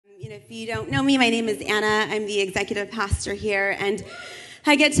If you don't know me, my name is Anna. I'm the executive pastor here, and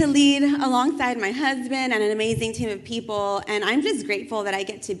I get to lead alongside my husband and an amazing team of people, and I'm just grateful that I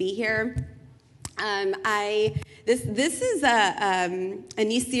get to be here. This is a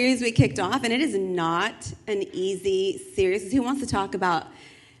new series we kicked off, and it is not an easy series. Who wants to talk about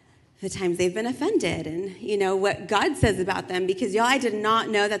the times they've been offended and, what God says about them? Because, y'all, I did not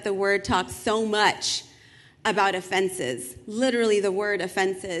know that the Word talks so much about offenses, literally the word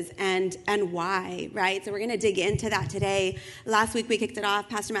offenses, and why, right? So we're going to dig into that today. Last week we kicked it off,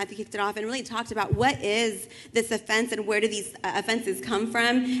 Pastor Matthew kicked it off, and really talked about what is this offense and where do these offenses come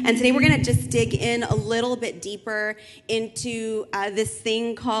from. And today we're going to just dig in a little bit deeper into this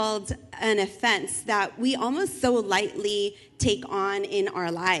thing called an offense that we almost so lightly take on in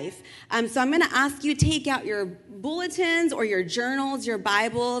our life. So I'm going to ask you, take out your bulletins or your journals, your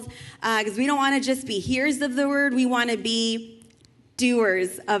Bibles, because we don't want to just be hearers of the word. We want to be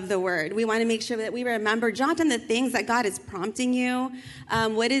doers of the word. We want to make sure that we remember, jot down the things that God is prompting you.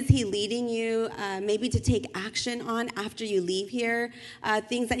 What is he leading you maybe to take action on after you leave here?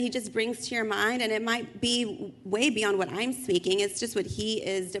 Things that he just brings to your mind, and it might be way beyond what I'm speaking. It's just what he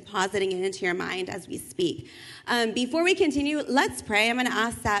is depositing into your mind as we speak. Before we continue, let's pray. I'm going to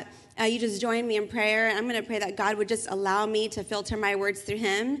ask that you just join me in prayer. I'm going to pray that God would just allow me to filter my words through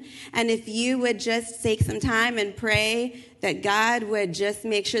him. And if you would just take some time and pray that God would just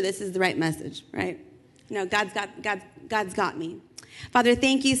make sure this is the right message, right? God's got me. Father,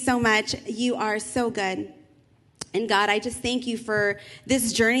 thank you so much. You are so good. And God, I just thank you for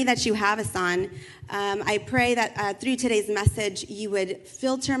this journey that you have us on. I pray that through today's message, you would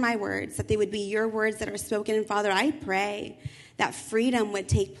filter my words, that they would be your words that are spoken. And Father, I pray that freedom would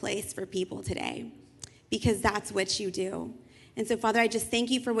take place for people today, because that's what you do. And so, Father, I just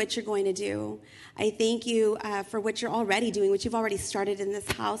thank you for what you're going to do. I thank you for what you're already doing, what you've already started in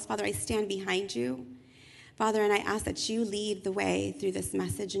this house. Father, I stand behind you. Father, and I ask that you lead the way through this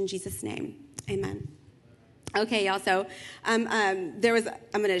message in Jesus' name. Amen. Okay, y'all, so I'm going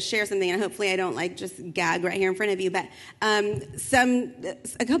to share something, and hopefully I don't just gag right here in front of you, but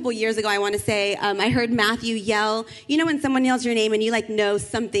a couple years ago, I want to say, I heard Matthew yell, when someone yells your name and you know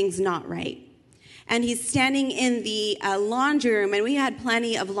something's not right. And he's standing in the laundry room, and we had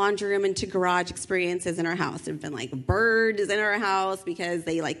plenty of laundry room into garage experiences in our house. There have been birds in our house because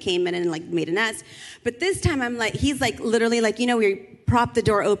they came in and made a nest. But this time he's literally we prop the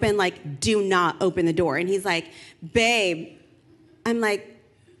door open, do not open the door. And he's like, babe. I'm like,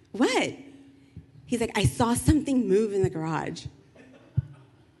 what? He's like, I saw something move in the garage.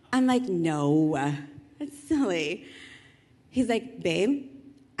 I'm like, no, that's silly. He's like, babe,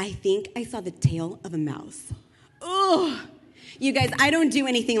 I think I saw the tail of a mouse. Oh, you guys, I don't do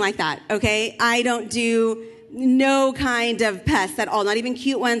anything like that, okay? I don't do no kind of pests at all, not even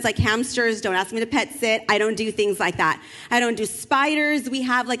cute ones like hamsters. Don't ask me to pet sit. I don't do things like that. I don't do spiders. We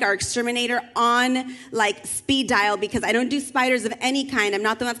have our exterminator on speed dial because I don't do spiders of any kind. I'm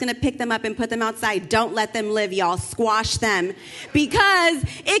not the one that's going to pick them up and put them outside. Don't let them live, y'all. Squash them, because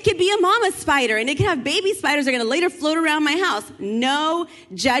it could be a mama spider and it could have baby spiders that are going to later float around my house. No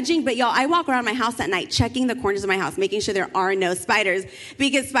judging, but y'all, I walk around my house at night checking the corners of my house, making sure there are no spiders,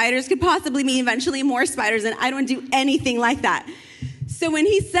 because spiders could possibly mean eventually more spiders, and I don't do anything like that. So when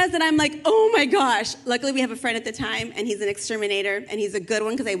he says that, I'm like, oh my gosh. Luckily, we have a friend at the time, and he's an exterminator, and he's a good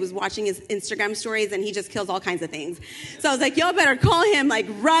one, because I was watching his Instagram stories, and he just kills all kinds of things. So I was like, y'all better call him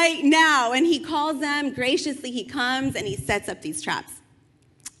right now. And he calls them. Graciously, he comes, and he sets up these traps.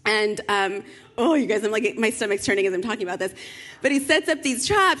 And, you guys, my stomach's turning as I'm talking about this. But he sets up these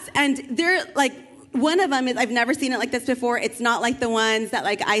traps, and they're one of them is, I've never seen it like this before. It's not like the ones that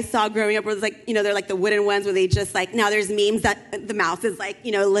I saw growing up where it's they're the wooden ones where they just now there's memes that the mouse is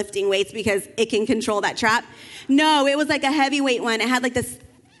lifting weights because it can control that trap. No, it was a heavyweight one. It had this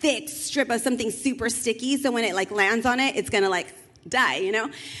thick strip of something super sticky. So when it lands on it, it's going to die,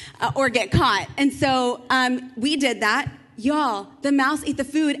 or get caught. And so we did that. Y'all, the mouse ate the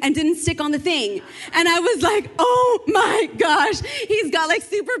food and didn't stick on the thing. And I was like, oh my gosh, he's got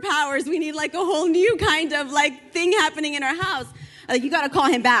superpowers. We need a whole new kind of thing happening in our house. You got to call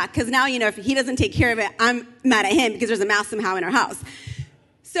him back, because now, if he doesn't take care of it, I'm mad at him because there's a mouse somehow in our house.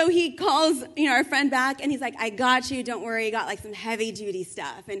 So he calls, our friend back, and he's like, I got you. Don't worry. I got some heavy duty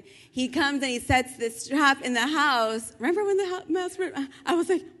stuff. And he comes and he sets this trap in the house. Remember when the mouse, I was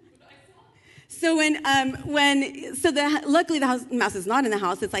like, so luckily the mouse is not in the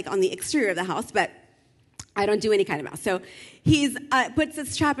house. It's on the exterior of the house, but I don't do any kind of mouse. So he's puts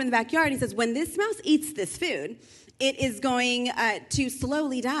this trap in the backyard. He says, when this mouse eats this food, it is going to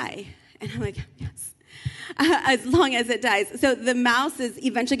slowly die. And I'm like, yes. as long as it dies. So the mouse is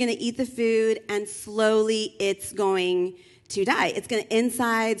eventually going to eat the food, and slowly it's going to die.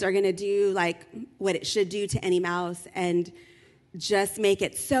 Insides are going to do like what it should do to any mouse and just make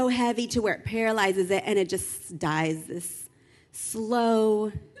it so heavy to where it paralyzes it, and it just dies this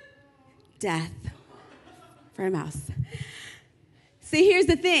slow death for a mouse. So here's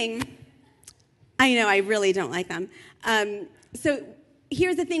the thing. I know I really don't like them. So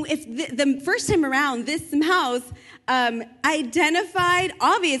here's the thing. If the first time around, this mouse identified,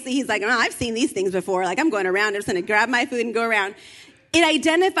 obviously he's like, oh, I've seen these things before. Like, I'm going around, I'm just going to grab my food and go around. It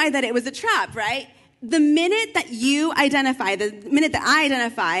identified that it was a trap, right? The minute that you identify, the minute that I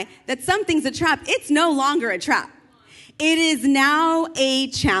identify that something's a trap, it's no longer a trap. It is now a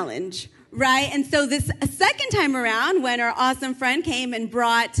challenge, right? And so this second time around, when our awesome friend came and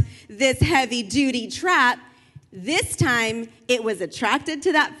brought this heavy-duty trap, this time it was attracted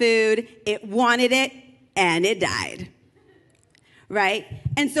to that food, it wanted it, and it died, right?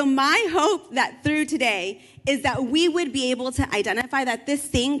 And so my hope that through today is that we would be able to identify that this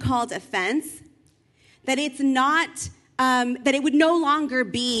thing called offense, that it's not, that it would no longer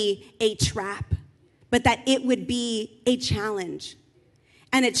be a trap, but that it would be a challenge,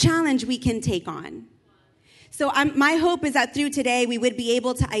 and a challenge we can take on. So my hope is that through today, we would be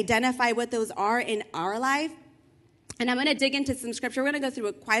able to identify what those are in our life. And I'm going to dig into some scripture. We're going to go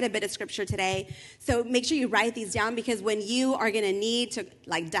through quite a bit of scripture today. So make sure you write these down, because when you are going to need to,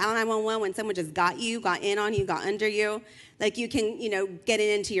 like, dial 911 when someone just got in on you, got under you, like, you can, get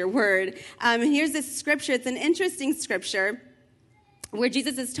it into your word. And here's this scripture. It's an interesting scripture where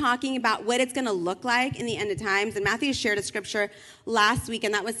Jesus is talking about what it's going to look like in the end of times. And Matthew shared a scripture last week,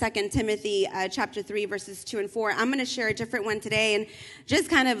 and that was 2 Timothy chapter 3, verses 2 and 4. I'm going to share a different one today, and just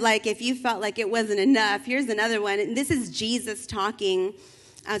kind of like if you felt like it wasn't enough, here's another one. And this is Jesus talking.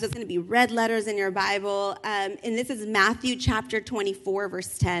 So it's going to be red letters in your Bible. And this is Matthew chapter 24,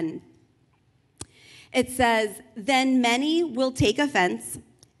 verse 10. It says, "Then many will take offense,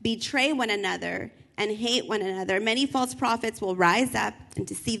 betray one another, and hate one another. Many false prophets will rise up and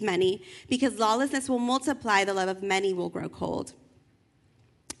deceive many, because lawlessness will multiply, the love of many will grow cold."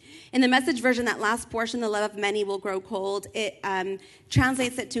 In the Message version, that last portion, the love of many will grow cold, it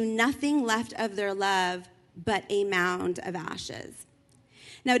translates it to nothing left of their love but a mound of ashes.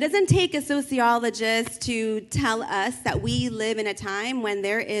 Now, it doesn't take a sociologist to tell us that we live in a time when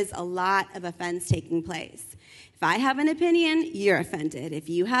there is a lot of offense taking place. If I have an opinion, you're offended. If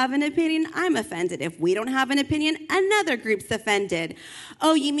you have an opinion, I'm offended. If we don't have an opinion, another group's offended.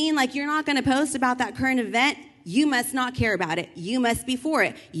 Oh, you mean like you're not going to post about that current event? You must not care about it. You must be for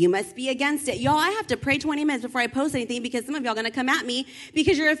it. You must be against it. Y'all, I have to pray 20 minutes before I post anything, because some of y'all are going to come at me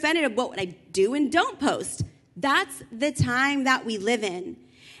because you're offended of what I do and don't post. That's the time that we live in.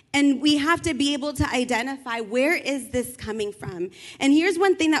 And we have to be able to identify, where is this coming from? And here's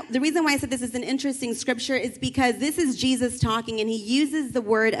one thing the reason why I said this is an interesting scripture is because this is Jesus talking, and he uses the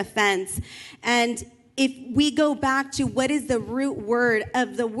word offense. And if we go back to what is the root word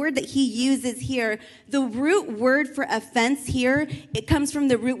of the word that he uses here, the root word for offense here, it comes from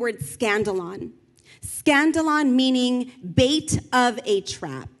the root word scandalon. Scandalon meaning bait of a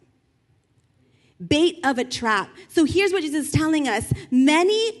trap. Bait of a trap. So here's what Jesus is telling us.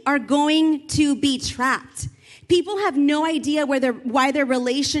 Many are going to be trapped. People have no idea why their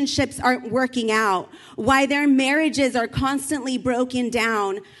relationships aren't working out, why their marriages are constantly broken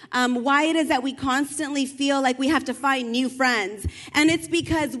down, why it is that we constantly feel like we have to find new friends. And it's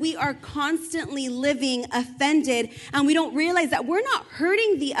because we are constantly living offended, and we don't realize that we're not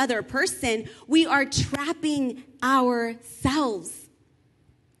hurting the other person. We are trapping ourselves.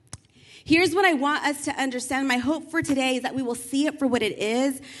 Here's what I want us to understand. My hope for today is that we will see it for what it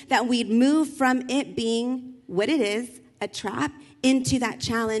is, that we'd move from it being what it is, a trap, into that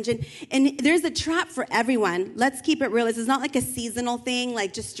challenge. And there's a trap for everyone. Let's keep it real. This is not like a seasonal thing,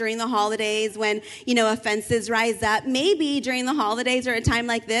 like just during the holidays when, offenses rise up. Maybe during the holidays or a time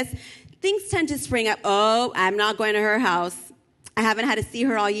like this, things tend to spring up. Oh, I'm not going to her house. I haven't had to see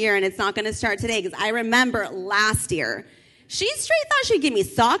her all year, and it's not going to start today, because I remember last year, she straight thought she'd give me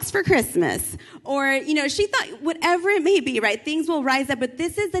socks for Christmas. Or, she thought whatever it may be, right? Things will rise up. But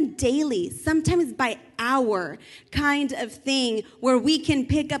this is a daily, sometimes by hour kind of thing where we can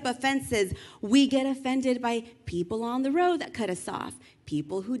pick up offenses. We get offended by people on the road that cut us off,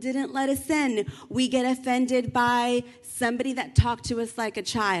 people who didn't let us in. We get offended by somebody that talked to us like a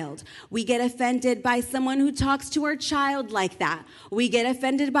child. We get offended by someone who talks to our child like that. We get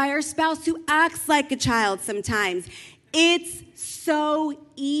offended by our spouse who acts like a child sometimes. It's so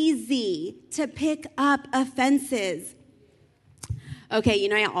easy to pick up offenses. Okay,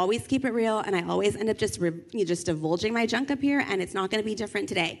 I always keep it real, and I always end up just divulging my junk up here, and it's not going to be different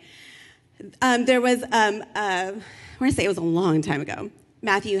today. There was, I want to say it was a long time ago,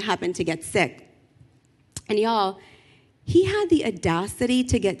 Matthew happened to get sick. And y'all, he had the audacity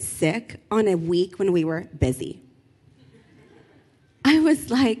to get sick on a week when we were busy. I was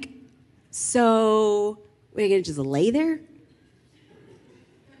like, so we're going to just lay there?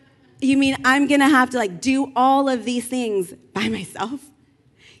 You mean I'm going to have to do all of these things by myself?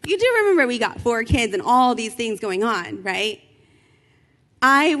 You do remember we got 4 kids and all these things going on, right?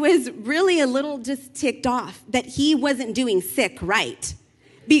 I was really a little just ticked off that he wasn't doing sick right.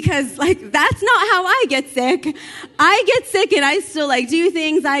 Because, that's not how I get sick. I get sick and I still, do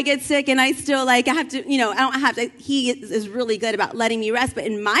things. I get sick and I still, I have to, I don't have to. He is really good about letting me rest. But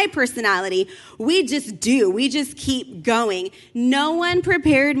in my personality, we just do. We just keep going. No one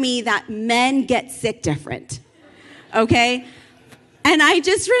prepared me that men get sick different. Okay? And I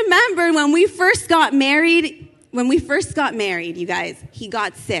just remember when we first got married, you guys, he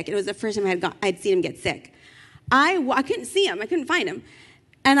got sick. It was the first time I'd seen him get sick. I couldn't see him. I couldn't find him.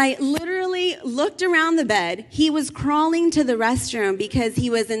 And I literally looked around the bed. He was crawling to the restroom because he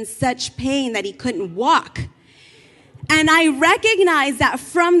was in such pain that he couldn't walk. And I recognized that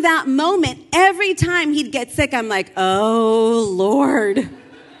from that moment, every time he'd get sick, I'm like, oh, Lord.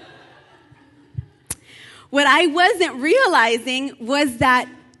 What I wasn't realizing was that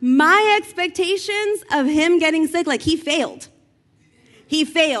my expectations of him getting sick, he failed. He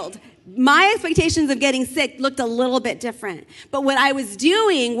failed. My expectations of getting sick looked a little bit different. But what I was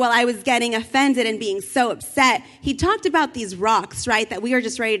doing while I was getting offended and being so upset, he talked about these rocks, right, that we were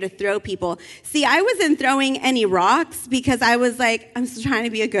just ready to throw people. See, I wasn't throwing any rocks because I was I'm still trying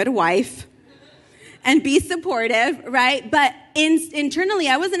to be a good wife and be supportive, right? But internally,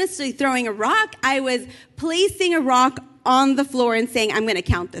 I wasn't necessarily throwing a rock. I was placing a rock on the floor and saying, I'm going to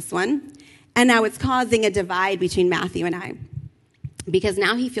count this one. And now it's causing a divide between Matthew and I. Because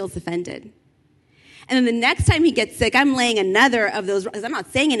now he feels offended. And then the next time he gets sick, I'm laying another of those, because I'm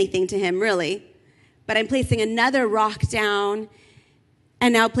not saying anything to him really, but I'm placing another rock down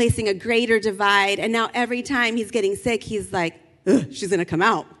and now placing a greater divide. And now every time he's getting sick, he's like, she's going to come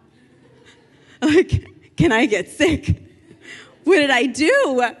out. Can I get sick? What did I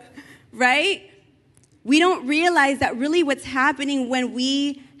do? Right? We don't realize that really what's happening when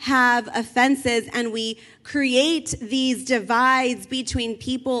we have offenses and we create these divides between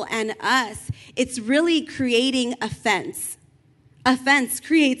people and us, it's really creating offense. Offense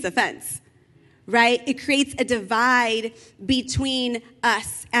creates offense, right? It creates a divide between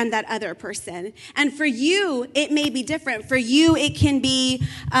us and that other person. And for you, it may be different. For you, it can be,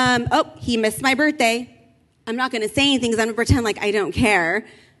 he missed my birthday. I'm not going to say anything because I'm going to pretend like I don't care.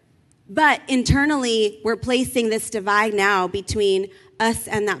 But internally, we're placing this divide now between us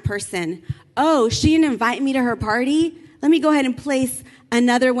and that person. Oh, she didn't invite me to her party? Let me go ahead and place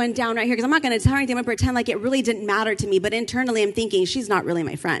another one down right here because I'm not going to tell her anything. I'm going to pretend like it really didn't matter to me. But internally, I'm thinking, she's not really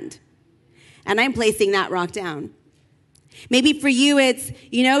my friend. And I'm placing that rock down. Maybe for you, it's,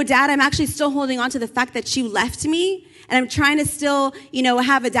 Dad, I'm actually still holding on to the fact that you left me. And I'm trying to still,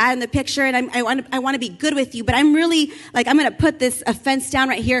 have a dad in the picture. And I want to be good with you. But I'm really, I'm going to put this offense down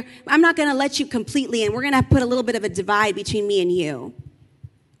right here. I'm not going to let you completely. And we're going to put a little bit of a divide between me and you.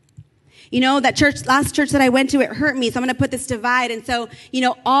 That last church that I went to, it hurt me. So I'm going to put this divide. And so,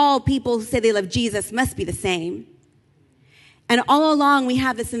 all people who say they love Jesus must be the same. And all along, we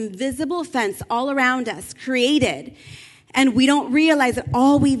have this invisible fence all around us created. And we don't realize that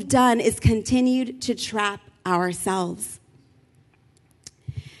all we've done is continued to trap ourselves.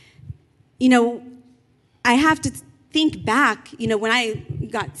 I have to think back, when I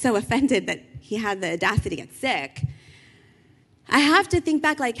got so offended that he had the audacity to get sick. I have to think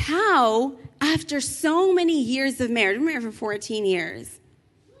back, how, after so many years of marriage, I've been married for 14 years,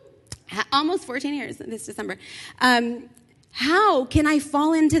 almost 14 years this December, how can I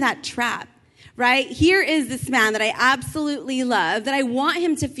fall into that trap, right? Here is this man that I absolutely love, that I want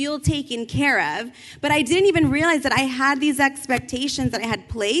him to feel taken care of, but I didn't even realize that I had these expectations that I had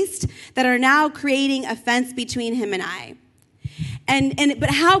placed that are now creating a fence between him and I.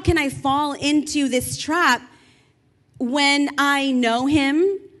 But how can I fall into this trap when I know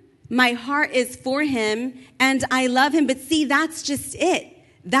him, my heart is for him, and I love him? But see, that's just it.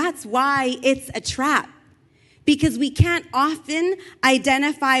 That's why it's a trap. Because we can't often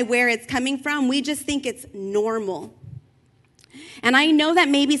identify where it's coming from. We just think it's normal. And I know that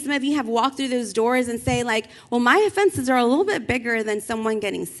maybe some of you have walked through those doors and say well, my offenses are a little bit bigger than someone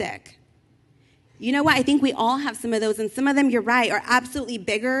getting sick. You know what? I think we all have some of those. And some of them, you're right, are absolutely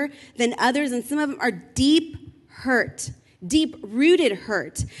bigger than others. And some of them are deep hurt, deep-rooted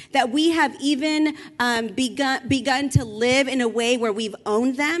hurt, that we have even begun to live in a way where we've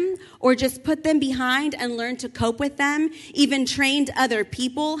owned them or just put them behind and learned to cope with them, even trained other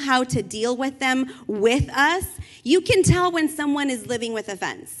people how to deal with them with us. You can tell when someone is living with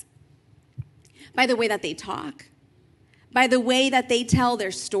offense by the way that they talk, by the way that they tell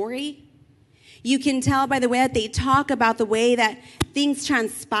their story. You can tell by the way that they talk about the way that things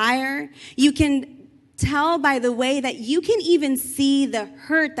transpire. You can tell by the way that you can even see the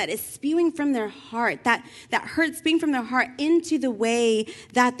hurt that is spewing from their heart, that hurt spewing from their heart into the way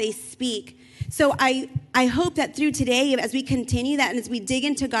that they speak. So I hope that through today, as we continue that and as we dig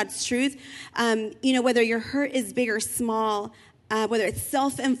into God's truth, whether your hurt is big or small, whether it's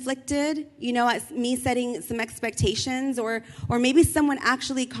self-inflicted, as me setting some expectations, or maybe someone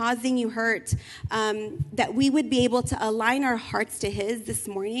actually causing you hurt, that we would be able to align our hearts to His this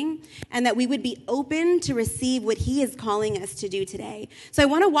morning, and that we would be open to receive what He is calling us to do today. So I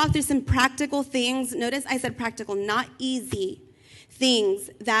want to walk through some practical things. Notice I said practical, not easy things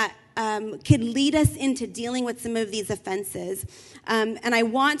that could lead us into dealing with some of these offenses. And I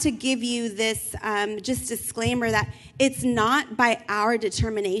want to give you this just disclaimer that it's not by our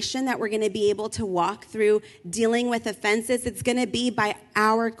determination that we're going to be able to walk through dealing with offenses. It's going to be by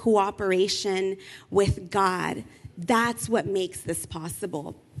our cooperation with God. That's what makes this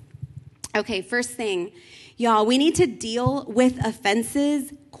possible. Okay, first thing, y'all, we need to deal with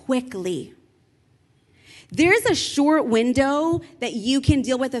offenses quickly. There's a short window that you can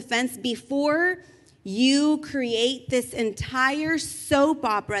deal with offense before you create this entire soap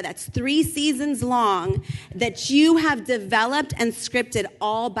opera that's 3 seasons long that you have developed and scripted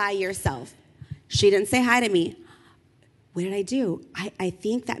all by yourself. She didn't say hi to me. What did I do? I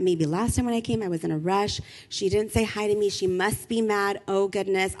think that maybe last time when I came, I was in a rush. She didn't say hi to me. She must be mad. Oh,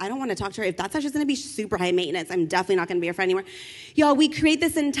 goodness. I don't want to talk to her. If that's how she's going to be super high maintenance, I'm definitely not going to be her friend anymore. Y'all, we create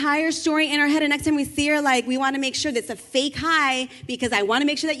this entire story in our head, and next time we see her, we want to make sure that's a fake hi because I want to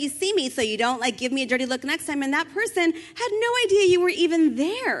make sure that you see me so you don't, give me a dirty look next time. And that person had no idea you were even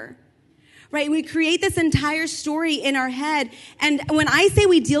there. Right? We create this entire story in our head. And when I say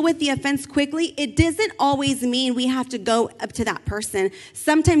we deal with the offense quickly, it doesn't always mean we have to go up to that person.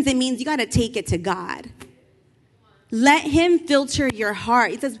 Sometimes it means you got to take it to God. Let Him filter your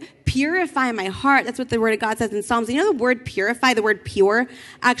heart. He says, purify my heart. That's what the Word of God says in Psalms. You know the word purify, the word pure,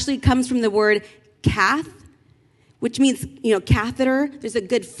 actually comes from the word kath, which means, catheter. There's a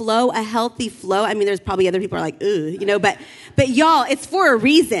good flow, a healthy flow. I mean, there's probably other people are like, but y'all, it's for a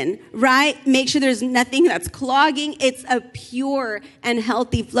reason, right? Make sure there's nothing that's clogging. It's a pure and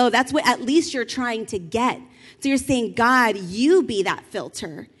healthy flow. That's what at least you're trying to get. So you're saying, God, you be that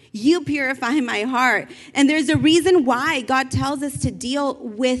filter. You purify my heart. And there's a reason why God tells us to deal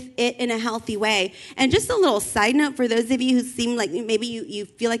with it in a healthy way. And just a little side note for those of you who seem like maybe you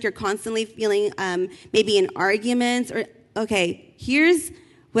feel like you're constantly feeling maybe in arguments. Here's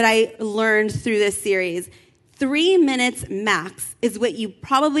what I learned through this series. 3 minutes max is what you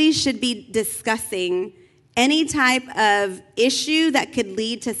probably should be discussing any type of issue that could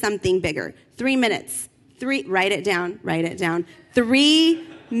lead to something bigger. 3 minutes. Write it down. 3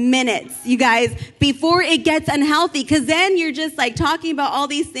 minutes, you guys, before it gets unhealthy, because then you're just talking about all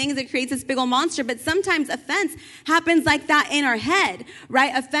these things that creates this big old monster. But sometimes offense happens like that in our head,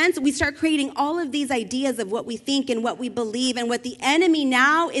 right? Offense, we start creating all of these ideas of what we think and what we believe and what the enemy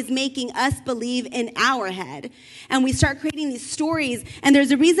now is making us believe in our head. And we start creating these stories. And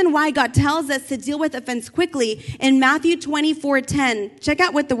there's a reason why God tells us to deal with offense quickly. In Matthew 24:10, check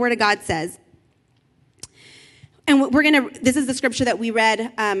out what the Word of God says. And this is the scripture that we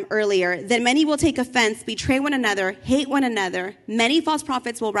read earlier. Then many will take offense, betray one another, hate one another. Many false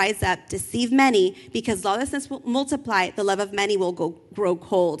prophets will rise up, deceive many, because lawlessness will multiply. The love of many will grow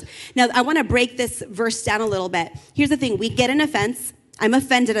cold. Now, I want to break this verse down a little bit. Here's the thing. We get an offense. I'm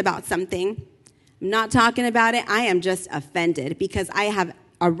offended about something. I'm not talking about it. I am just offended because I have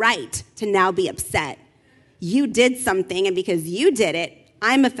a right to now be upset. You did something, and because you did it,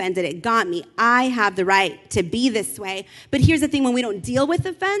 I'm offended. It got me. I have the right to be this way. But here's the thing. When we don't deal with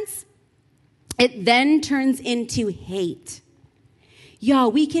offense, it then turns into hate. Y'all,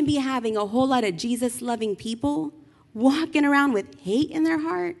 we can be having a whole lot of Jesus-loving people walking around with hate in their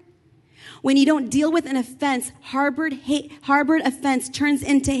heart. When you don't deal with an offense, harbored offense turns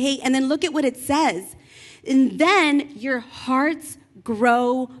into hate. And then look at what it says. And then your hearts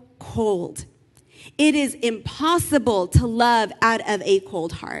grow cold. It is impossible to love out of a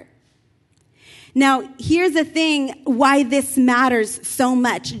cold heart. Now, here's the thing why this matters so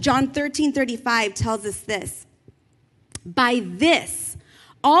much. John 13:35 tells us this. By this,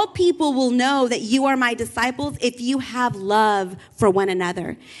 All people will know that you are my disciples if you have love for one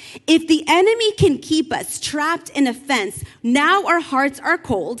another. If the enemy can keep us trapped in offense, now our hearts are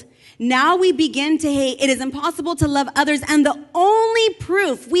cold. Now we begin to hate. It is impossible to love others. And the only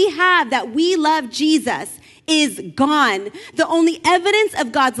proof we have that we love Jesus is gone. The only evidence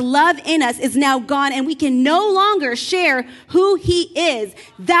of God's love in us is now gone, and we can no longer share who he is.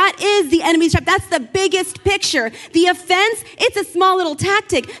 That is the enemy's trap. That's the biggest picture. The offense, it's a small little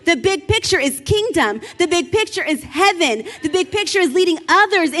tactic. The big picture is kingdom. The big picture is heaven. The big picture is leading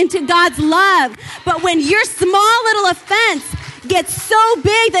others into God's love. But when your small little offense gets so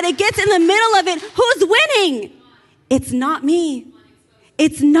big that it gets in the middle of it, who's winning? It's not me.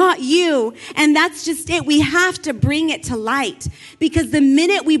 It's not you. And that's just it. We have to bring it to light, because the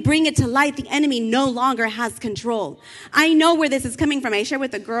minute we bring it to light, the enemy no longer has control. I know where this is coming from. I share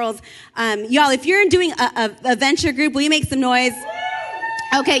with the girls. Y'all, if you're doing a venture group, will you make some noise?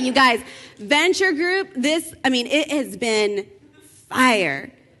 Okay, you guys, venture group, it has been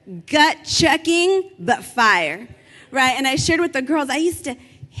fire. Gut checking, but fire, right? And I shared with the girls, I used to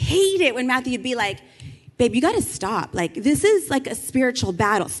hate it when Matthew would be like, babe, you got to stop. Like, this is like a spiritual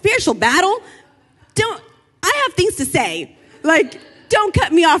battle. Spiritual battle? I have things to say. Like, don't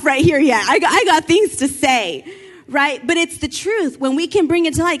cut me off right here yet. I got things to say, right? But it's the truth. When we can bring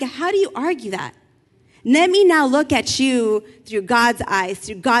it to light, how do you argue that? Let me now look at you through God's eyes,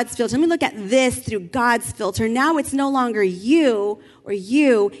 through God's filter. Let me look at this through God's filter. Now it's no longer you or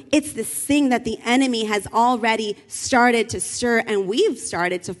you. It's this thing that the enemy has already started to stir, and we've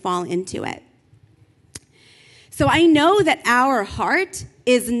started to fall into it. So I know that our heart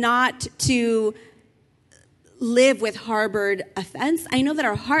is not to live with harbored offense. I know that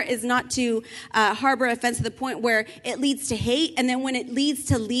our heart is not to harbor offense to the point where it leads to hate, and then when it leads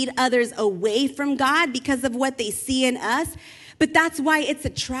to lead others away from God because of what they see in us. But that's why it's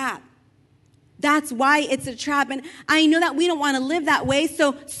a trap. That's why it's a trap. And I know that we don't want to live that way.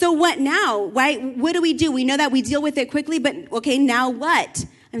 So what now, right? What do? We know that we deal with it quickly, but okay, now what?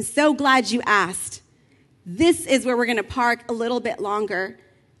 I'm so glad you asked. This is where we're going to park a little bit longer.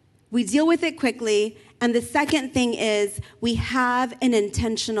 We deal with it quickly. And the second thing is we have an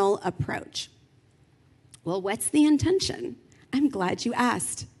intentional approach. Well, what's the intention? I'm glad you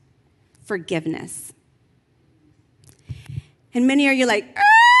asked. Forgiveness. And many of you are like,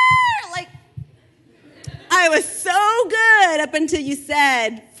 I was so good up until you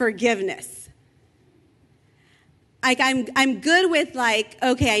said forgiveness. Like, I'm good with, like,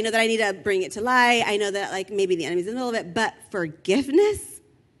 okay, I know that I need to bring it to light. I know that, like, maybe the enemy's in the middle of it, but forgiveness?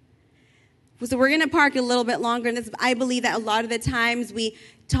 So we're going to park a little bit longer in this. I believe that a lot of the times we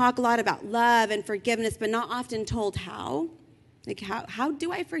talk a lot about love and forgiveness, but not often told how. Like, how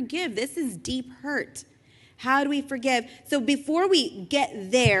do I forgive? This is deep hurt. How do we forgive? So before we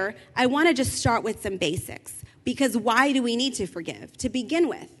get there, I want to just start with some basics, because why do we need to forgive to begin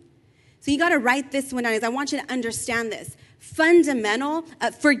with? So you got to write this one down, because I want you to understand this.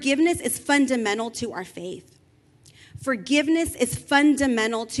 Forgiveness is fundamental to our faith. Forgiveness is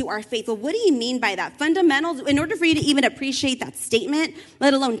fundamental to our faith. Well, what do you mean by that? Fundamentals, in order for you to even appreciate that statement,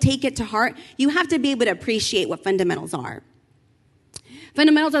 let alone take it to heart, you have to be able to appreciate what fundamentals are.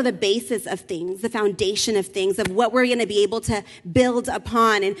 Fundamentals are the basis of things, the foundation of things, of what we're going to be able to build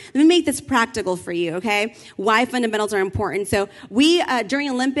upon. And let me make this practical for you, okay? Why fundamentals are important. So we, during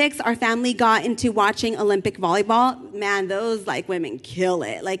Olympics, our family got into watching Olympic volleyball. Man, those like women kill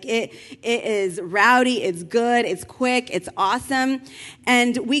it. Like it is rowdy, it's good, it's quick, it's awesome.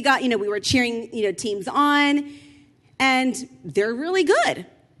 And we got, we were cheering, teams on, and they're really good.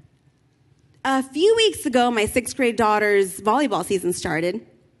 A few weeks ago, my 6th grade daughter's volleyball season started,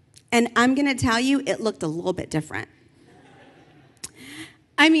 and I'm going to tell you, it looked a little bit different.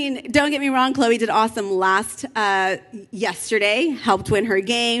 I mean, don't get me wrong, Chloe did awesome yesterday, helped win her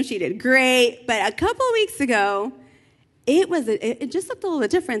game, she did great, but a couple of weeks ago, it just looked a little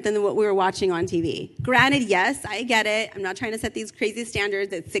bit different than what we were watching on TV. Granted, yes, I get it, I'm not trying to set these crazy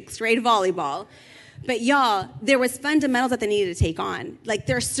standards at 6th grade volleyball, but y'all, there was fundamentals that they needed to take on. Like,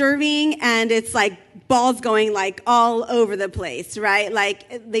 they're serving, and it's like balls going like all over the place, right?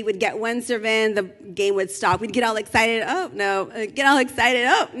 Like, they would get one serve in, the game would stop. We'd get all excited. Oh, no. Get all excited.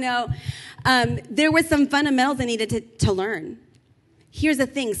 Oh, no. There was some fundamentals they needed to learn. Here's the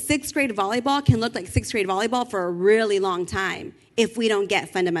thing. 6th grade volleyball can look like 6th grade volleyball for a really long time if we don't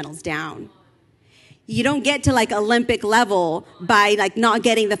get fundamentals down. You don't get to like Olympic level by like not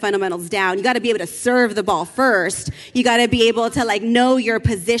getting the fundamentals down. You got to be able to serve the ball first. You got to be able to like know your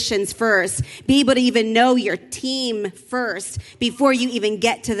positions first, be able to even know your team first before you even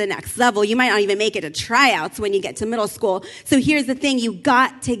get to the next level. You might not even make it to tryouts when you get to middle school. So here's the thing. You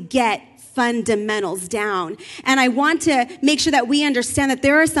got to get fundamentals down. And I want to make sure that we understand that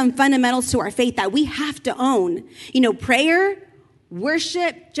there are some fundamentals to our faith that we have to own. You know, prayer,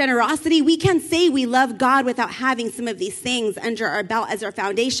 worship, generosity. We can say we love God without having some of these things under our belt as our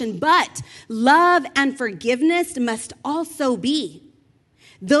foundation, but love and forgiveness must also be.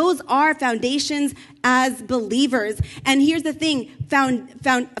 Those are foundations as believers. And here's the thing,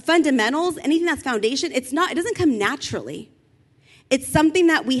 fundamentals, anything that's foundation, it doesn't come naturally. It's something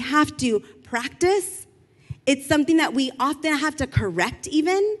that we have to practice. It's something that we often have to correct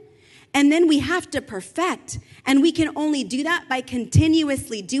even. And then we have to perfect. And we can only do that by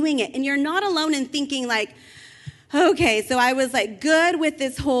continuously doing it. And you're not alone in thinking like, okay, so I was like good with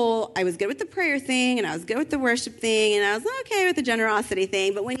I was good with the prayer thing, and I was good with the worship thing, and I was okay with the generosity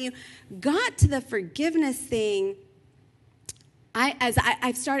thing. But when you got to the forgiveness thing,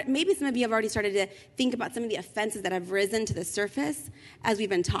 I've started, maybe some of you have already started to think about some of the offenses that have risen to the surface as we've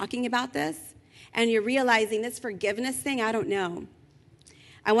been talking about this. And you're realizing this forgiveness thing, I don't know.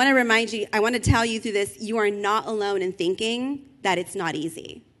 I want to remind you, I want to tell you through this, you are not alone in thinking that it's not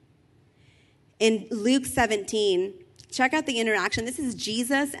easy. In Luke 17, check out the interaction. This is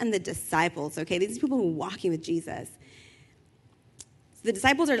Jesus and the disciples, okay? These people who are walking with Jesus. The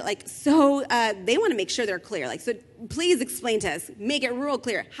disciples are like, they want to make sure they're clear. Like, so please explain to us, make it real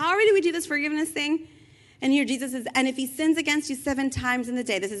clear. How do we do this forgiveness thing? And here Jesus says, and if he sins against you 7 times in the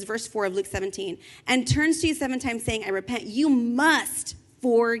day, this is verse 4 of Luke 17, and turns to you 7 times saying, I repent, you must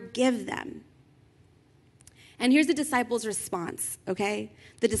forgive them. And here's the disciples' response, okay?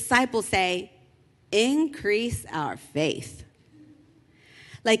 The disciples say, increase our faith.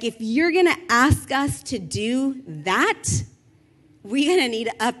 Like, if you're going to ask us to do that, we're going to need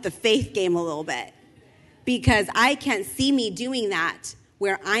to up the faith game a little bit, because I can't see me doing that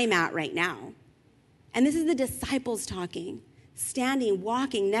where I'm at right now. And this is the disciples talking, standing,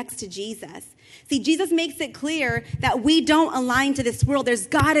 walking next to Jesus. See, Jesus makes it clear that we don't align to this world. There's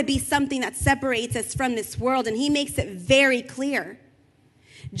got to be something that separates us from this world, and he makes it very clear.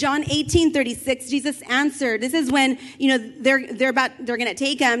 John 18:36, Jesus answered. This is when, they're going to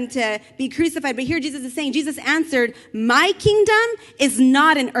take him to be crucified. But here Jesus is saying, Jesus answered, my kingdom is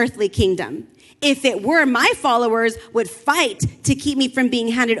not an earthly kingdom. If it were, my followers would fight to keep me from being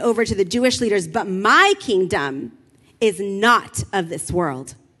handed over to the Jewish leaders. But my kingdom is not of this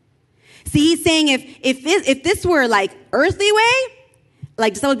world. See, he's saying if this were like earthly way,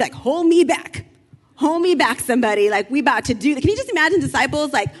 like someone would be like, hold me back, somebody. Like, we about to do this. Can you just imagine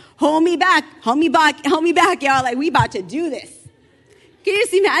disciples like, hold me back, y'all. Like, we about to do this. Can you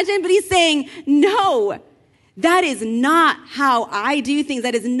just imagine? But he's saying, no, that is not how I do things.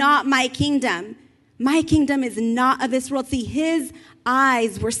 That is not my kingdom. My kingdom is not of this world. See, his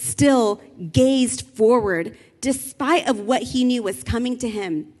eyes were still gazed forward despite of what he knew was coming to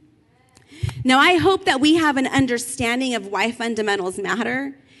him. Now, I hope that we have an understanding of why fundamentals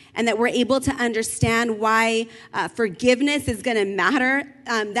matter, and that we're able to understand why forgiveness is going to matter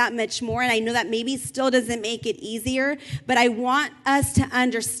that much more. And I know that maybe still doesn't make it easier, but I want us to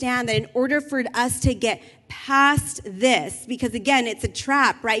understand that in order for us to get past this, because again, it's a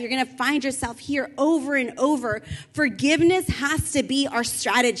trap, right? You're going to find yourself here over and over. Forgiveness has to be our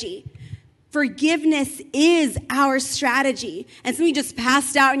strategy. Forgiveness is our strategy. And some of you just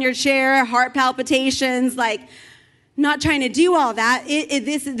passed out in your chair, heart palpitations, like, not trying to do all that.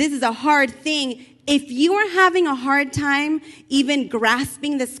 This is a hard thing. If you are having a hard time even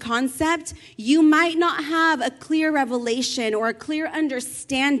grasping this concept, you might not have a clear revelation or a clear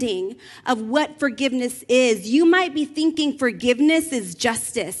understanding of what forgiveness is. You might be thinking forgiveness is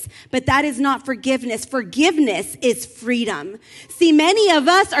justice, but that is not forgiveness. Forgiveness is freedom. See, many of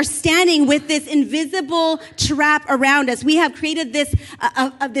us are standing with this invisible trap around us. We have created this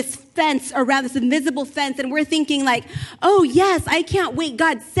fence around, this invisible fence, and we're thinking like, oh yes, I can't wait,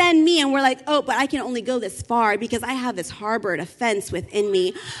 God, send me. And we're like, oh, but I can only go this far because I have this harbored offense within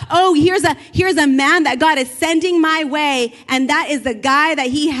me. Oh, here's a man that God is sending my way, and that is the guy that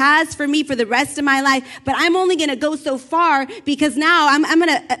he has for me for the rest of my life. But I'm only going to go so far because now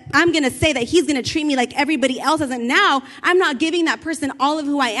I'm going to say that he's going to treat me like everybody else does. And now I'm not giving that person all of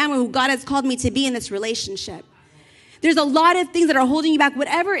who I am or who God has called me to be in this relationship. There's a lot of things that are holding you back.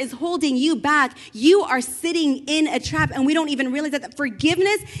 Whatever is holding you back, you are sitting in a trap, and we don't even realize that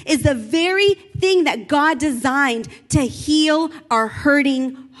forgiveness is the very thing that God designed to heal our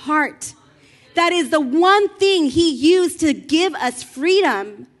hurting heart. That is the one thing he used to give us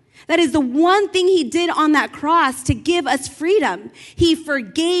freedom. That is the one thing he did on that cross to give us freedom. He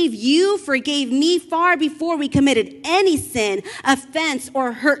forgave you, forgave me far before we committed any sin, offense,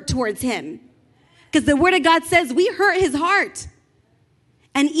 or hurt towards him. Because the word of God says we hurt his heart.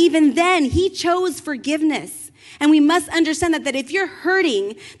 And even then, he chose forgiveness. And we must understand that if you're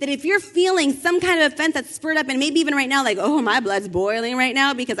hurting, that if you're feeling some kind of offense that's spurred up, and maybe even right now, like, oh, my blood's boiling right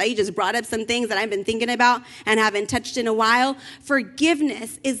now because I just brought up some things that I've been thinking about and haven't touched in a while.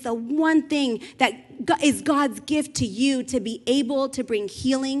 Forgiveness is the one thing that is God's gift to you to be able to bring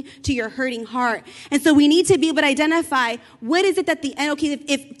healing to your hurting heart. And so we need to be able to identify what is it that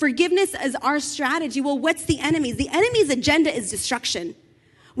if forgiveness is our strategy, well, what's the enemy's? The enemy's agenda is destruction.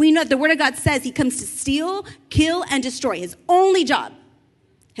 We know the word of God says he comes to steal, kill, and destroy. His only job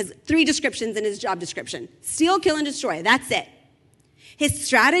has 3 descriptions in his job description. Steal, kill, and destroy. That's it. His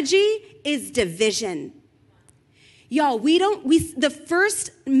strategy is division. Y'all, the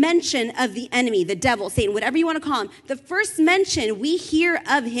first mention of the enemy, the devil, Satan, whatever you want to call him, the first mention we hear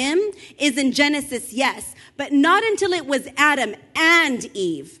of him is in Genesis, yes, but not until it was Adam and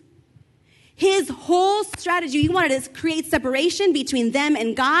Eve. His whole strategy, he wanted to create separation between them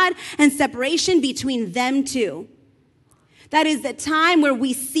and God and separation between them two. That is the time where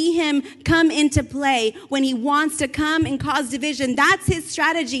we see him come into play when he wants to come and cause division. That's his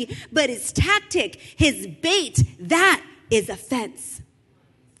strategy, but his tactic, his bait, that is offense.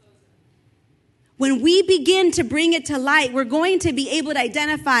 When we begin to bring it to light, we're going to be able to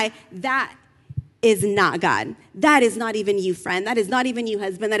identify that is not God. That is not even you, friend. That is not even you,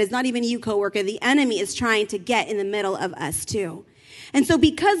 husband. That is not even you, coworker. The enemy is trying to get in the middle of us too. And so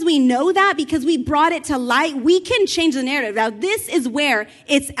because we know that, because we brought it to light, we can change the narrative. Now, this is where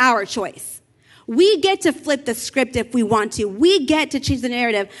it's our choice. We get to flip the script if we want to. We get to change the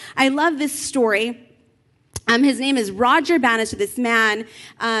narrative. I love this story. His name is Roger Bannister, this man.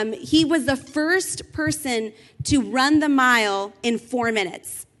 He was the first person to run the mile in 4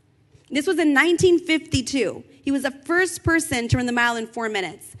 minutes. This was in 1952. He was the first person to run the mile in 4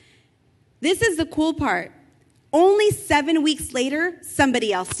 minutes. This is the cool part. Only 7 weeks later,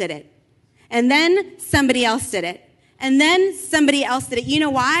 somebody else did it. And then somebody else did it. And then somebody else did it. You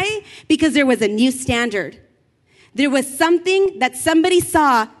know why? Because there was a new standard. There was something that somebody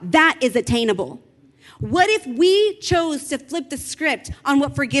saw that is attainable. What if we chose to flip the script on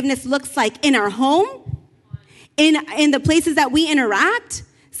what forgiveness looks like in our home, in the places that we interact?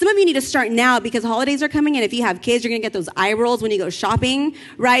 Some of you need to start now because holidays are coming, and if you have kids, you're going to get those eye rolls when you go shopping,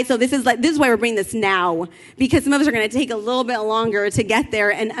 right? So this is why we're bringing this now, because some of us are going to take a little bit longer to get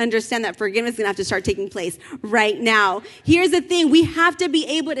there and understand that forgiveness is going to have to start taking place right now. Here's the thing. We have to be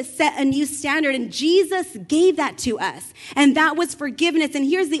able to set a new standard, and Jesus gave that to us, and that was forgiveness. And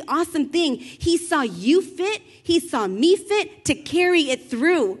here's the awesome thing. He saw you fit. He saw me fit to carry it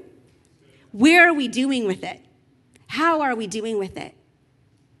through. Where are we doing with it? How are we doing with it?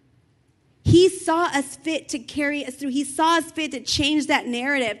 He saw us fit to carry us through. He saw us fit to change that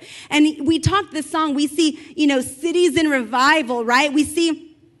narrative. And we talked this song, we see, cities in revival, right? We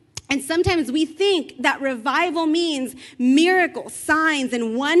see, and sometimes we think that revival means miracles, signs,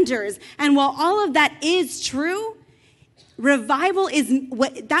 and wonders. And while all of that is true, revival is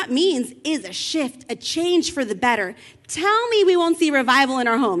what that means is a shift, a change for the better. Tell me we won't see revival in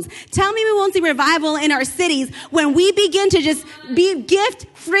our homes. Tell me we won't see revival in our cities when we begin to just gift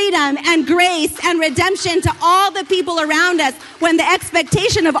freedom and grace and redemption to all the people around us, when the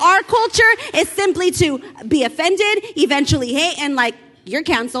expectation of our culture is simply to be offended, eventually hate, and you're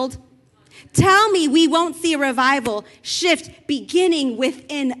canceled. Tell me we won't see a revival shift beginning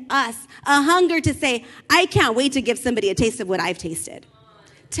within us. A hunger to say, I can't wait to give somebody a taste of what I've tasted.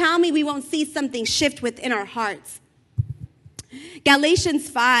 Tell me we won't see something shift within our hearts. Galatians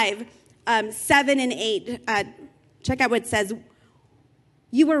 5, 7 and 8. Check out what it says.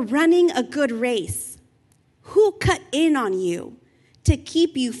 You were running a good race. Who cut in on you to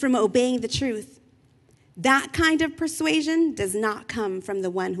keep you from obeying the truth? That kind of persuasion does not come from the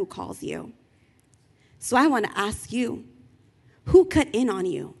one who calls you. So I want to ask you, who cut in on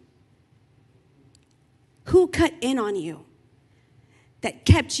you? Who cut in on you that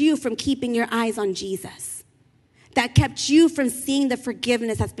kept you from keeping your eyes on Jesus? That kept you from seeing the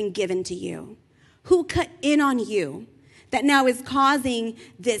forgiveness that's been given to you? Who cut in on you that now is causing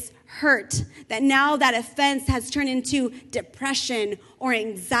this hurt, that now that offense has turned into depression or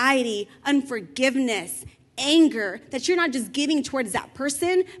anxiety, unforgiveness, anger, that you're not just giving towards that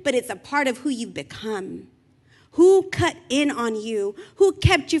person, but it's a part of who you've become? Who cut in on you? Who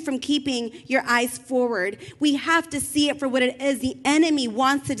kept you from keeping your eyes forward? We have to see it for what it is. The enemy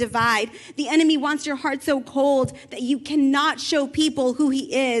wants to divide. The enemy wants your heart so cold that you cannot show people who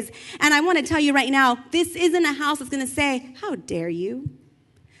he is. And I want to tell you right now, this isn't a house that's going to say, how dare you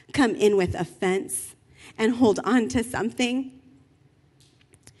come in with offense and hold on to something.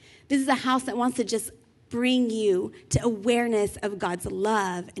 This is a house that wants to just bring you to awareness of God's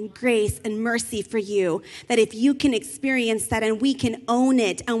love and grace and mercy for you. That if you can experience that and we can own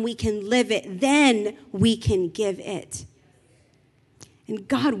it and we can live it, then we can give it. And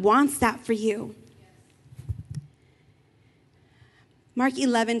God wants that for you. Mark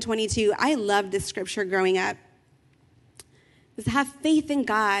 11:22. I loved this scripture growing up. It says, have faith in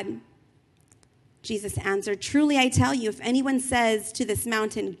God. Jesus answered, truly I tell you, if anyone says to this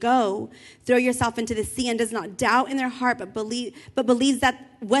mountain, go, throw yourself into the sea, and does not doubt in their heart, but believes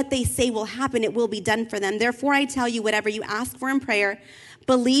that what they say will happen, it will be done for them. Therefore I tell you, whatever you ask for in prayer,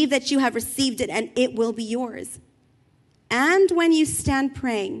 believe that you have received it, and it will be yours. And when you stand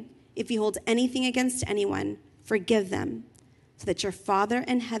praying, if you hold anything against anyone, forgive them, so that your Father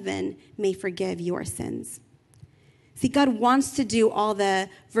in heaven may forgive your sins. See, God wants to do all the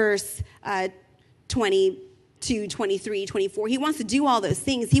verse 22, 23, 24. He wants to do all those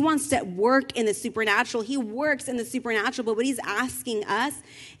things. He wants to work in the supernatural. He works in the supernatural, but what he's asking us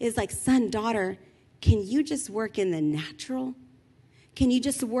is like, son, daughter, can you just work in the natural? Can you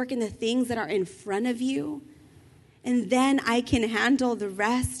just work in the things that are in front of you? And then I can handle the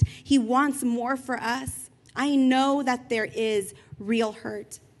rest. He wants more for us. I know that there is real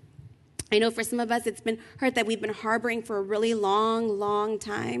hurt. I know for some of us, it's been hurt that we've been harboring for a really long, long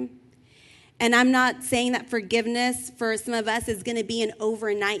time. And I'm not saying that forgiveness for some of us is going to be an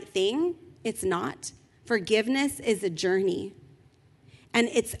overnight thing. It's not. Forgiveness is a journey. And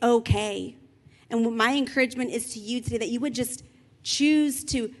it's okay. And my encouragement is to you today that you would just choose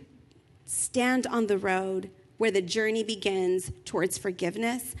to stand on the road where the journey begins towards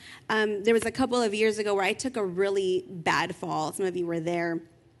forgiveness. There was a couple of years ago where I took a really bad fall. Some of you were there.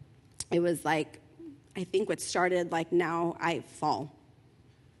 It was like, I think what started like now I fall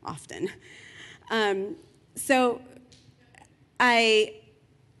often. So I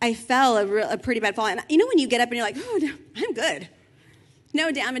fell a pretty bad fall. And you know when you get up and you're like, oh, no, I'm good.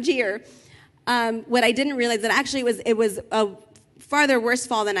 No damage here. What I didn't realize that actually it was a farther worse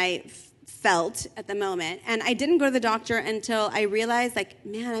fall than I felt at the moment. And I didn't go to the doctor until I realized, like,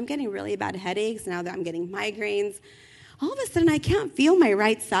 man, I'm getting really bad headaches now that I'm getting migraines. All of a sudden, I can't feel my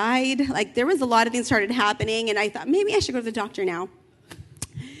right side. Like, there was a lot of things started happening, and I thought, maybe I should go to the doctor now.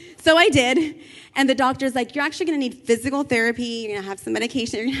 So I did, and the doctor's like, you're actually going to need physical therapy. You're going to have some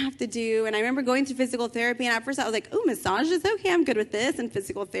medication you're going to have to do. And I remember going through physical therapy, and at first I was like, oh, massages? Okay, I'm good with this. And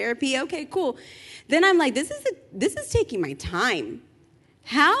physical therapy? Okay, cool. Then I'm like, this is taking my time.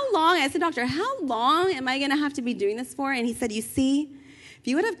 How long? I asked the doctor, how long am I going to have to be doing this for? And he said, you see, if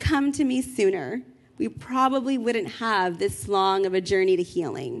you would have come to me sooner, we probably wouldn't have this long of a journey to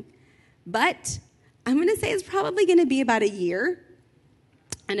healing. But I'm going to say it's probably going to be about a year.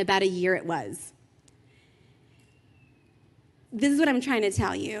 And about a year it was. This is what I'm trying to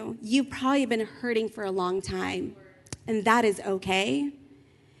tell you. You've probably been hurting for a long time, and that is okay.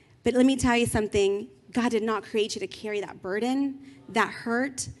 But let me tell you something. God did not create you to carry that burden, that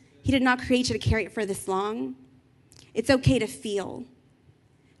hurt. He did not create you to carry it for this long. It's okay to feel.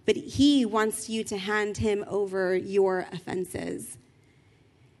 But he wants you to hand him over your offenses.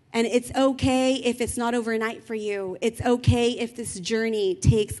 And it's okay if it's not overnight for you. It's okay if this journey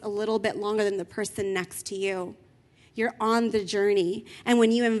takes a little bit longer than the person next to you. You're on the journey. And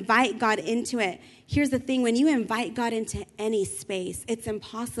when you invite God into it, here's the thing. When you invite God into any space, it's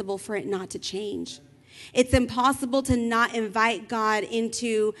impossible for it not to change. It's impossible to not invite God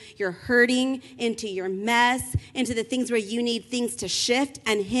into your hurting, into your mess, into the things where you need things to shift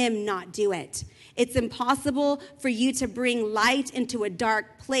and him not do it. It's impossible for you to bring light into a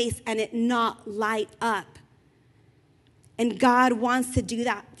dark place and it not light up. And God wants to do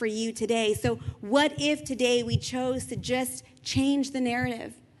that for you today. So what if today we chose to just change the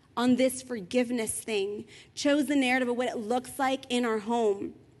narrative on this forgiveness thing, chose the narrative of what it looks like in our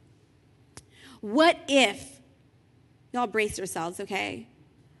home? What if, y'all brace yourselves, okay?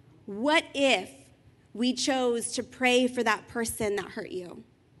 What if we chose to pray for that person that hurt you?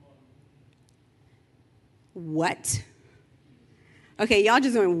 What? Okay, y'all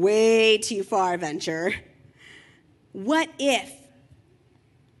just went way too far, Venture. What if?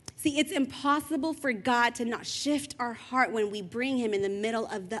 See, it's impossible for God to not shift our heart when we bring him in the middle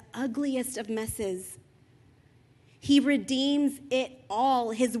of the ugliest of messes. He redeems it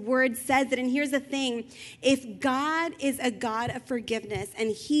all. His word says it. And here's the thing. If God is a God of forgiveness and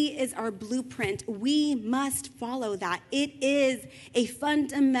he is our blueprint, we must follow that. It is a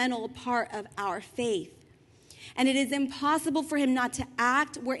fundamental part of our faith. And it is impossible for him not to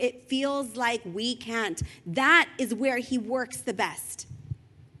act where it feels like we can't. That is where he works the best.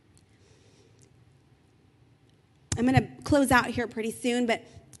 I'm going to close out here pretty soon, but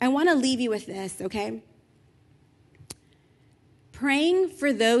I want to leave you with this, okay? Praying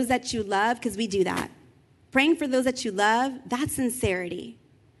for those that you love, because we do that. Praying for those that you love, that's sincerity.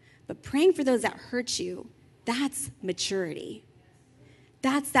 But praying for those that hurt you, that's maturity.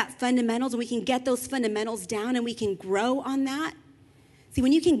 That's that fundamentals. We can get those fundamentals down and we can grow on that. See,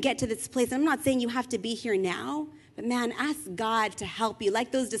 when you can get to this place, I'm not saying you have to be here now, but man, ask God to help you.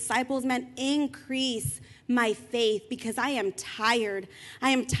 Like those disciples, man, increase my faith because I am tired.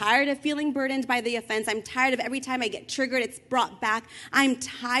 I am tired of feeling burdened by the offense. I'm tired of every time I get triggered, it's brought back. I'm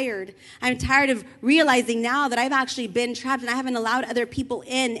tired. I'm tired of realizing now that I've actually been trapped and I haven't allowed other people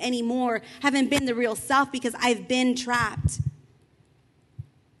in anymore. Haven't been the real self because I've been trapped.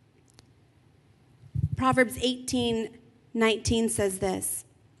 Proverbs 18:19 says this.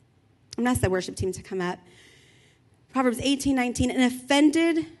 I'm going to ask the worship team to come up. Proverbs 18:19, an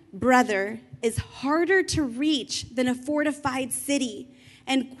offended brother is harder to reach than a fortified city,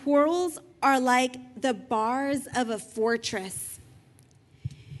 and quarrels are like the bars of a fortress.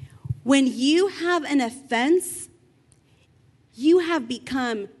 When you have an offense, you have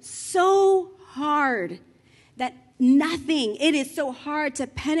become so hard that it is so hard to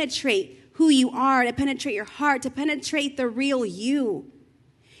penetrate who you are, to penetrate your heart, to penetrate the real you.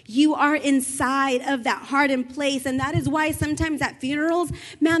 You are inside of that hardened place. And that is why sometimes at funerals,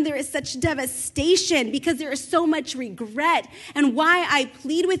 man, there is such devastation because there is so much regret. And why I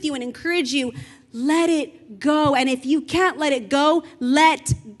plead with you and encourage you, let it go. And if you can't let it go,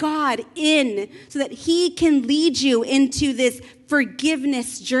 let God in so that he can lead you into this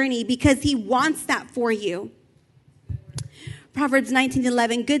forgiveness journey because he wants that for you. Proverbs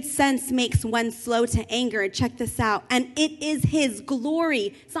 19:11, good sense makes one slow to anger. Check this out. And it is his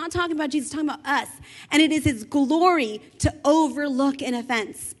glory. It's not talking about Jesus, it's talking about us. And it is his glory to overlook an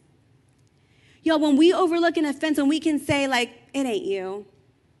offense. Y'all, when we overlook an offense, when we can say like, it ain't you.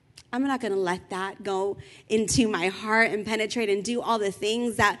 I'm not going to let that go into my heart and penetrate and do all the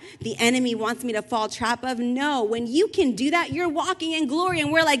things that the enemy wants me to fall trap of. No, when you can do that, you're walking in glory.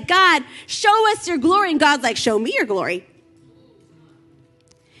 And we're like, God, show us your glory. And God's like, show me your glory.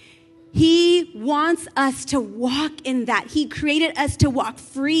 He wants us to walk in that. He created us to walk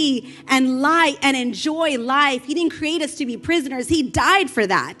free and light and enjoy life. He didn't create us to be prisoners. He died for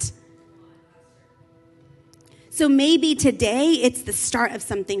that. So maybe today it's the start of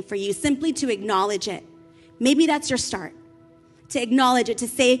something for you, simply to acknowledge it. Maybe that's your start, to acknowledge it, to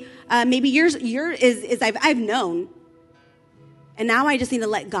say, maybe yours is I've known, and now I just need to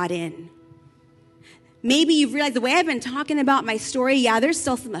let God in. Maybe you've realized the way I've been talking about my story, yeah, there's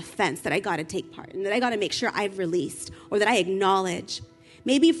still some offense that I got to take part in, that I got to make sure I've released or that I acknowledge.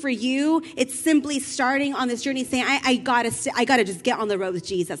 Maybe for you, it's simply starting on this journey saying, I got to just get on the road with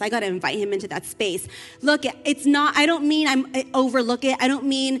Jesus. I got to invite him into that space. Look, it's not, I don't mean overlook it. I don't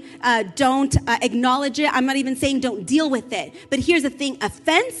mean don't acknowledge it. I'm not even saying don't deal with it. But here's the thing,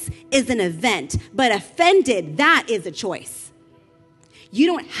 offense is an event, but offended, that is a choice. You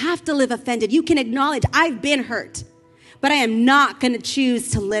don't have to live offended. You can acknowledge, I've been hurt, but I am not going to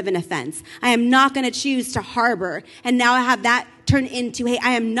choose to live in offense. I am not going to choose to harbor. And now I have that turn into, hey,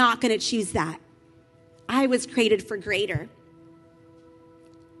 I am not going to choose that. I was created for greater.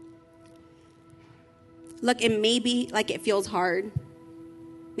 Look, it may be like it feels hard.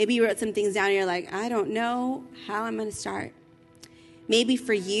 Maybe you wrote some things down and you're like, I don't know how I'm going to start. Maybe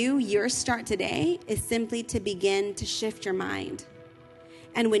for you, your start today is simply to begin to shift your mind.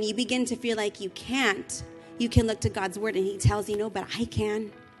 And when you begin to feel like you can't, you can look to God's word and he tells you, no, but I can.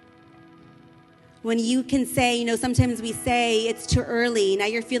 When you can say, sometimes we say it's too early. Now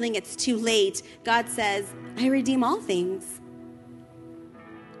you're feeling it's too late. God says, I redeem all things.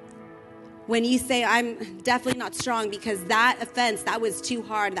 When you say, I'm definitely not strong because that offense, that was too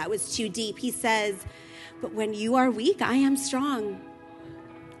hard, that was too deep. He says, but when you are weak, I am strong.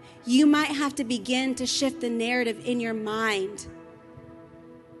 You might have to begin to shift the narrative in your mind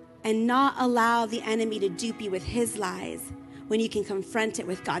and not allow the enemy to dupe you with his lies when you can confront it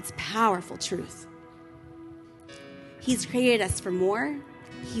with God's powerful truth. He's created us for more.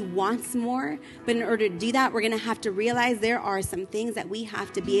 He wants more. But in order to do that, we're going to have to realize there are some things that we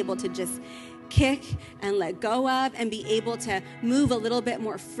have to be able to just kick and let go of and be able to move a little bit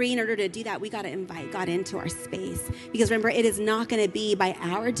more free. In order to do that, we got to invite God into our space. Because remember, it is not going to be by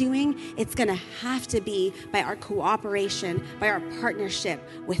our doing. It's going to have to be by our cooperation, by our partnership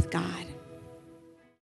with God.